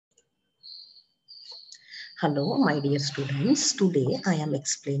Hello, my dear students. Today I am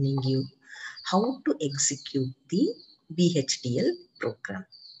explaining you how to execute the VHDL program.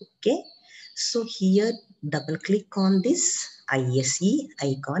 Okay. So here double click on this ISE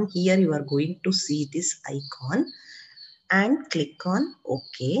icon. Here you are going to see this icon and click on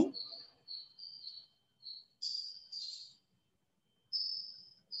OK.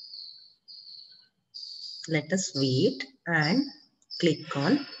 Let us wait and click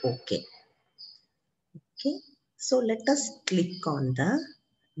on OK. Okay. So let us click on the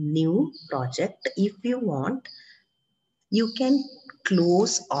new project. If you want, you can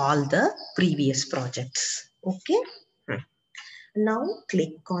close all the previous projects. Okay. Now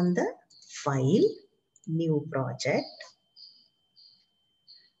click on the file, new project.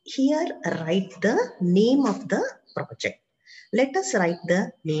 Here write the name of the project. Let us write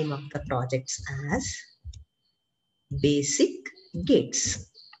the name of the projects as basic gates.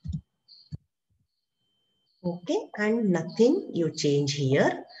 Okay, and nothing you change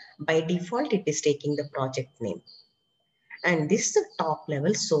here. By default, it is taking the project name. And this is the top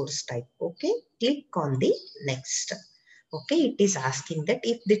level source type. Okay, click on the next. Okay, it is asking that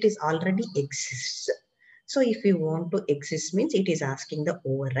if it is already exists. So if you want to exist means it is asking the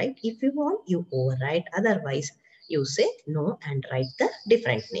override. If you want, you override. Otherwise, you say no and write the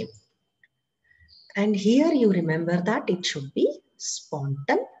different name. And here you remember that it should be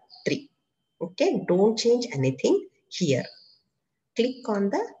spontan 3. Okay, don't change anything here. Click on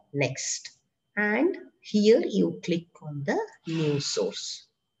the next. And here you click on the new source.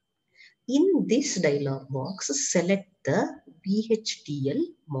 In this dialog box, select the VHDL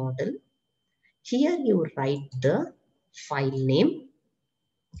model. Here you write the file name.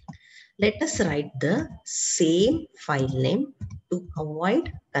 Let us write the same file name to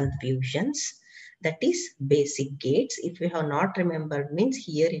avoid confusions. That is basic gates. If you have not remembered means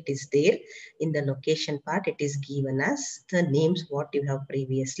here it is there in the location part. It is given as the names what you have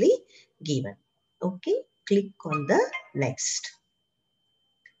previously given. Okay, click on the next.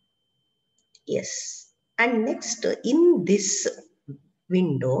 Yes. And next in this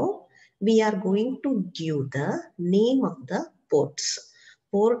window, we are going to give the name of the ports.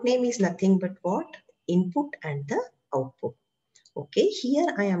 Port name is nothing but what? Input and the output. Okay, here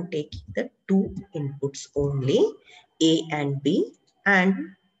I am taking the two inputs only, A and B, and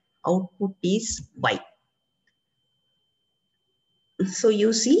output is Y. So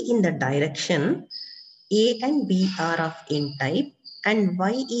you see in the direction, A and B are of in type and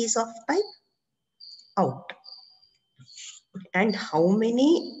Y is of type out. And how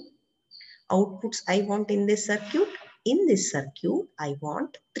many outputs I want in this circuit? In this circuit, I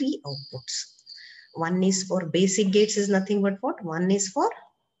want 3 outputs. One is for basic gates is nothing but what? One is for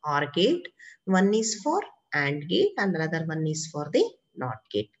OR gate, one is for AND gate, and another one is for the NOT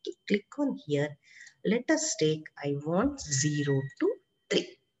gate. Click on here. Let us take, I want 0 to 3.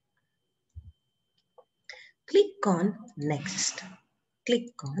 Click on next.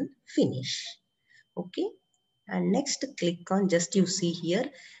 Click on finish. Okay. And next click on, just you see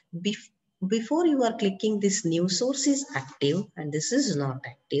here, before you are clicking, this new source is active and this is not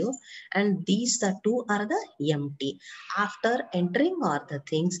active, and these the two are the empty. After entering all the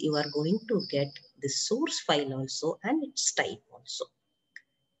things, you are going to get the source file also and its type also.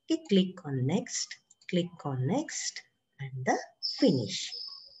 Okay, click on next and the finish.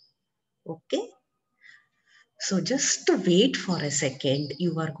 Okay. So just wait for a second.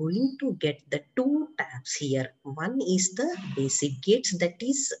 You are going to get the two tabs here. One is the basic gates, that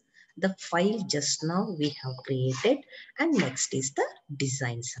is the file just now we have created, and next is the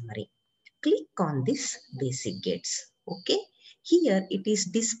design summary. Click on this basic gates. Okay. Here it is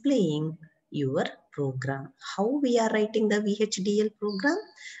displaying your program. How we are writing the VHDL program?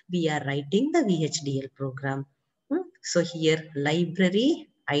 We are writing the VHDL program. So here library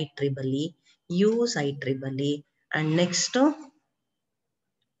IEEE, use IEEE, and next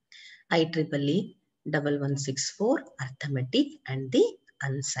IEEE 1164 arithmetic and the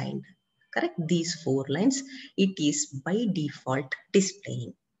unsigned. Correct? These 4 lines it is by default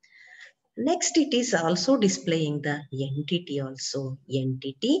displaying. Next, it is also displaying the entity also,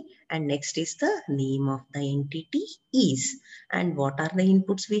 entity, and next is the name of the entity is. And what are the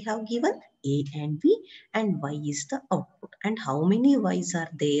inputs we have given? A and B, and Y is the output. And how many Y's are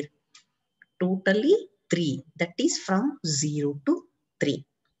there? Totally 3. That is from 0 to 3.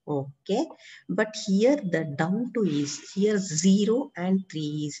 Okay, but here the down to is, here 0 and 3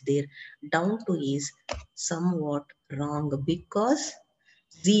 is there. Down to is somewhat wrong because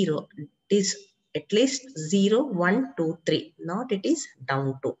 0 is at least 0, 1, 2, 3. Not it is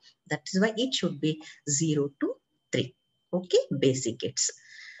down to. That is why it should be 0 to 3. Okay, basic gates.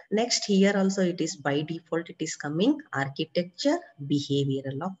 Next, here also it is by default, it is coming architecture,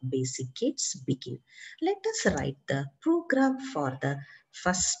 behavioral of basic gates begin. Let us write the program for the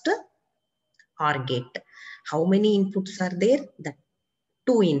first OR gate. How many inputs are there? The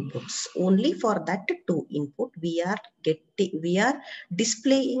two inputs. Only for that two input, we are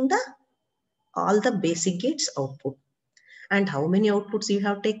displaying the all the basic gates output. And how many outputs you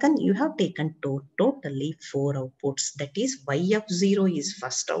have taken? You have taken totally 4 outputs. That is y of 0 is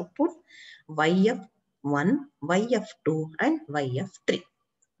first output, y of 1, y of 2 and y of 3.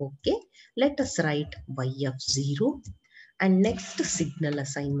 Okay, let us write y of 0. And next signal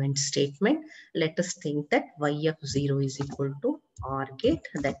assignment statement. Let us think that y of 0 is equal to OR gate,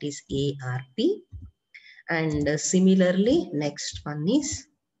 that is ARP. And similarly, next one is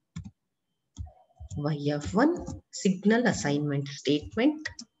y of 1 signal assignment statement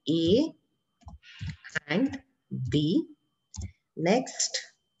A and B. Next,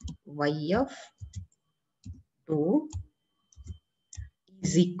 y of 2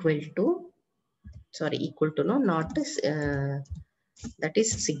 is equal to, no, not this, that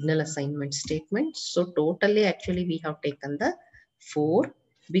is signal assignment statement. So totally actually we have taken the 4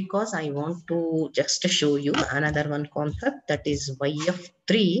 because I want to just show you another one concept, that is y of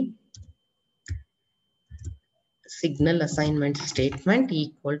 3 signal assignment statement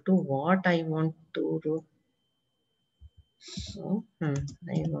equal to what I want to do. So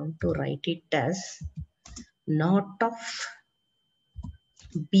I want to write it as not of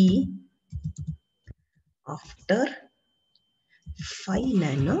B after 5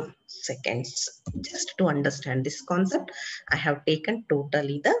 nanoseconds. Just to understand this concept, I have taken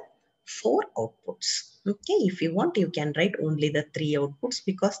totally the 4 outputs. Okay, if you want, you can write only the 3 outputs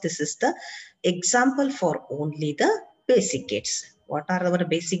because this is the example for only the basic gates. What are our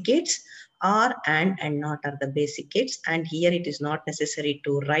basic gates? Are and not are the basic gates. And here it is not necessary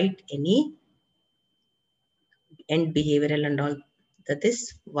to write any end behavioral and all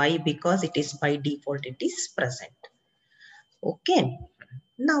this. Why? Because it is by default, it is present. Okay.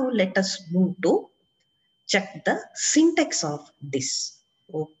 Now let us move to check the syntax of this.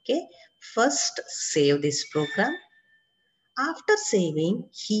 Okay. First, save this program. After saving,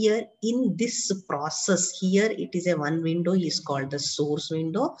 here in this process, here it is a one window is called the source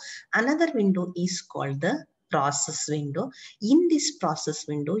window. Another window is called the process window. In this process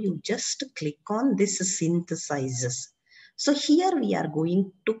window, you just click on this synthesizes. So here we are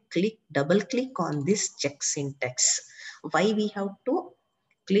going to double click on this check syntax. Why we have to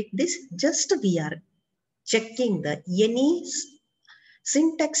click this? Just we are checking the any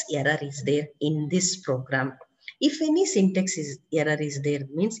syntax error is there in this program. If any error is there,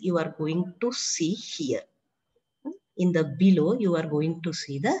 means you are going to see here. In the below, you are going to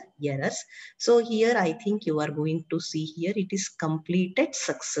see the errors. So here, I think you are going to see here, it is completed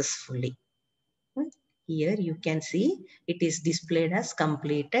successfully. Here you can see it is displayed as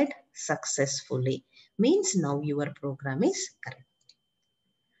completed successfully. Means now your program is correct.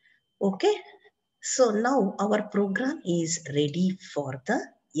 Okay. So now our program is ready for the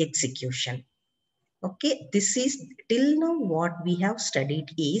execution. Okay, this is till now what we have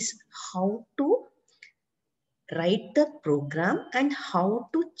studied is how to write the program and how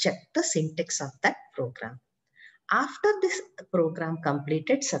to check the syntax of that program. After this program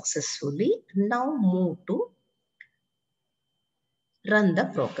completed successfully, now move to run the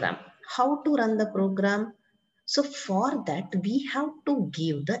program. How to run the program? So for that, we have to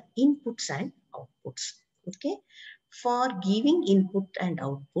give the inputs and outputs. Okay. For giving input and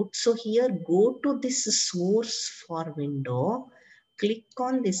output, so here go to this source for window, click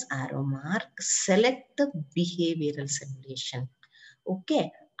on this arrow mark, select the behavioral simulation. Okay.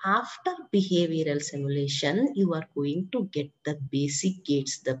 After behavioral simulation, you are going to get the basic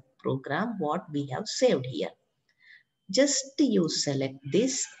gates, the program, what we have saved here. Just you select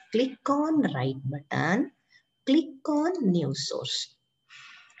this, click on right button, click on new source.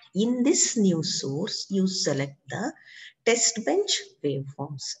 In this new source, you select the test bench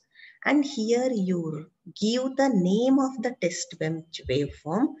waveforms. And here you give the name of the test bench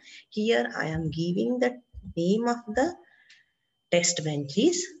waveform. Here I am giving the name of the test bench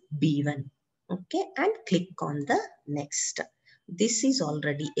is B1. Okay, and click on the next. This is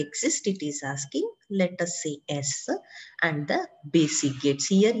already exist. It is asking, let us say S and the basic gates.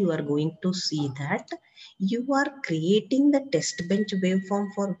 Here you are going to see that you are creating the test bench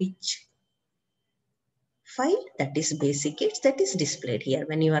waveform for which file, that is basic gates, that is displayed here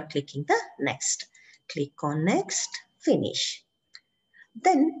when you are clicking the next. Click on next, finish.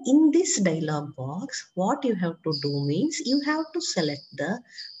 Then in this dialog box, what you have to do means you have to select the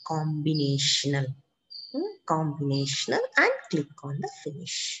combinational. combinational, and click on the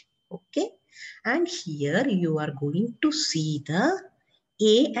finish. Okay, and here you are going to see the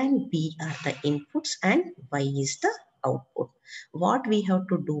A and B are the inputs and Y is the output. What we have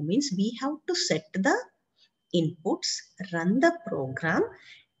to do means we have to set the inputs, run the program,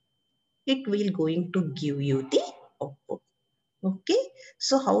 it will going to give you the output. Okay,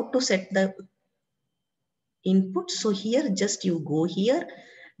 so how to set the input? So here just you go here,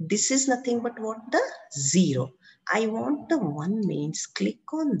 this is nothing but what? The 0. I want the 1 means click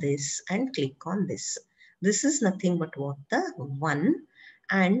on this and click on this. This is nothing but what? The 1.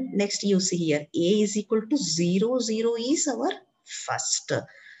 And next you see here A is equal to 0. 0 is our first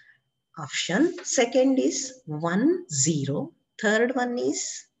option. Second is 1 0. Third one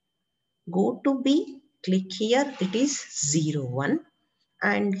is go to B, click here, it is 0 1.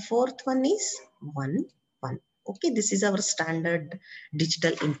 And fourth one is 1 1. Okay, this is our standard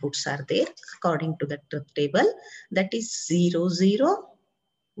digital inputs are there according to the truth table. That is 0 0,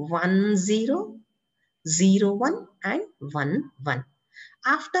 1 0, 0 1 and 1 1.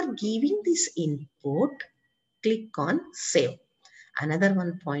 After giving this input, click on save. Another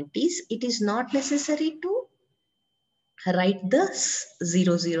one point is it is not necessary to write the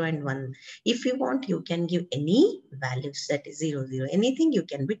 0 0 and 1. If you want, you can give any values, that is 0 0, anything you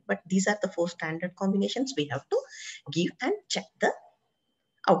can bit, but these are the 4 standard combinations we have to give and check the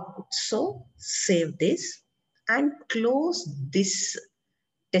output. So save this and close this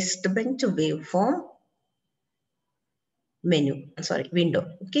test bench waveform window.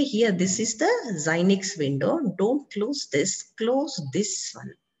 Okay, here this is the Xinex window. Don't close this, close this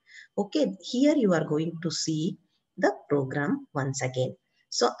one. Okay, here you are going to see the program once again.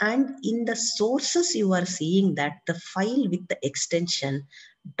 So, and in the sources you are seeing that the file with the extension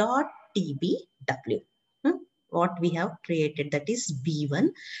 .tbw. What we have created, that is B1,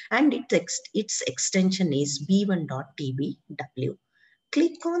 and its extension is b1.tbw.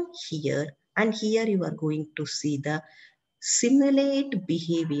 Click on here, and here you are going to see the simulate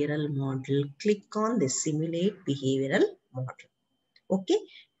behavioral model. Click on the simulate behavioral model. Okay,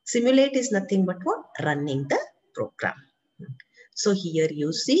 simulate is nothing but what? Running the program. So here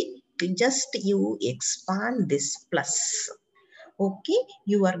you see, just you expand this plus. Okay,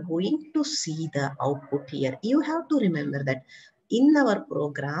 you are going to see the output here. You have to remember that in our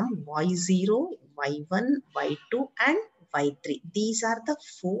program, Y0, Y1, Y2 and Y3. These are the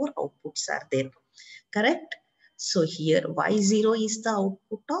 4 outputs are there. Correct? So here Y0 is the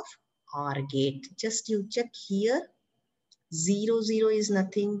output of OR gate. Just you check here. 0 0 is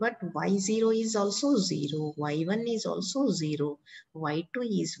nothing but y0 is also 0, y1 is also 0,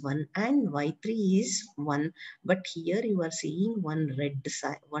 y2 is 1 and y3 is 1. But here you are seeing one red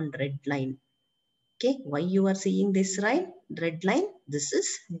line. Okay, why you are seeing this red line? This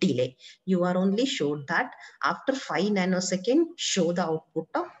is delay. You are only showed that after 5 nanoseconds show the output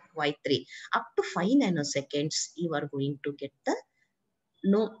of y3. Up to 5 nanoseconds you are going to get the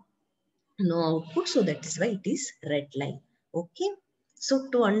no output, so that is why it is red line. Okay, so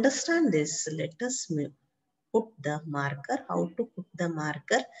to understand this, let us put the marker. How to put the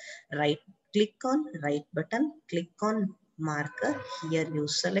marker? Right click on right button, click on marker. Here you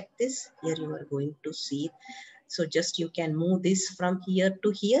select this, here you are going to see. So just you can move this from here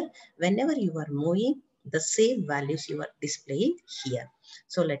to here. Whenever you are moving, the same values you are displaying here.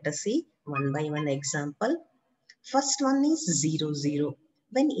 So let us see one by one example. First one is 0 0.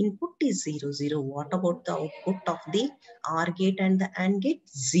 When input is 0 0, what about the output of the OR gate and the AND gate?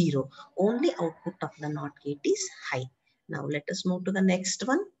 0. Only output of the NOT gate is high. Now let us move to the next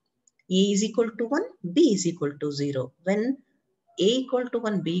one. A is equal to 1, B is equal to 0. When A equal to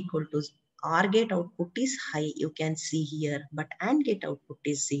 1, B equal to OR gate output is high, you can see here, but AND gate output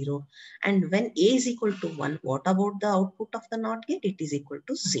is 0. And when A is equal to 1, what about the output of the NOT gate? It is equal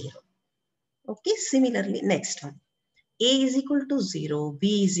to 0. Okay, similarly, next one. A is equal to 0,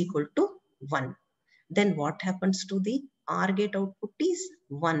 B is equal to 1. Then what happens to the OR gate output is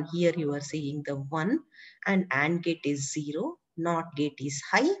 1. Here you are seeing the 1 and AND gate is 0, NOT gate is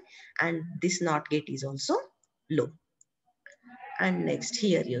high and this NOT gate is also low. And next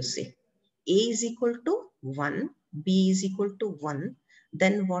here you see A is equal to 1, B is equal to 1.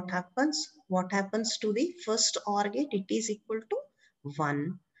 Then what happens? What happens to the first OR gate? It is equal to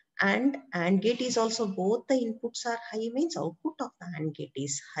 1. And AND gate is also, both the inputs are high, means output of the AND gate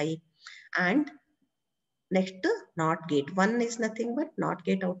is high. And next NOT gate, 1 is nothing but NOT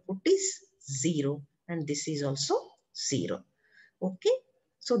gate output is 0. And this is also 0. Okay,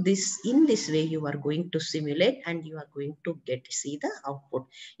 so in this way you are going to simulate and you are going to see the output.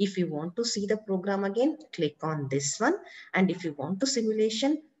 If you want to see the program again, click on this one, and if you want to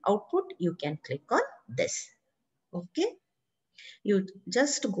simulation, output, you can click on this. Okay. You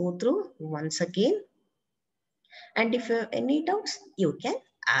just go through once again. And if you have any doubts, you can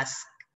ask.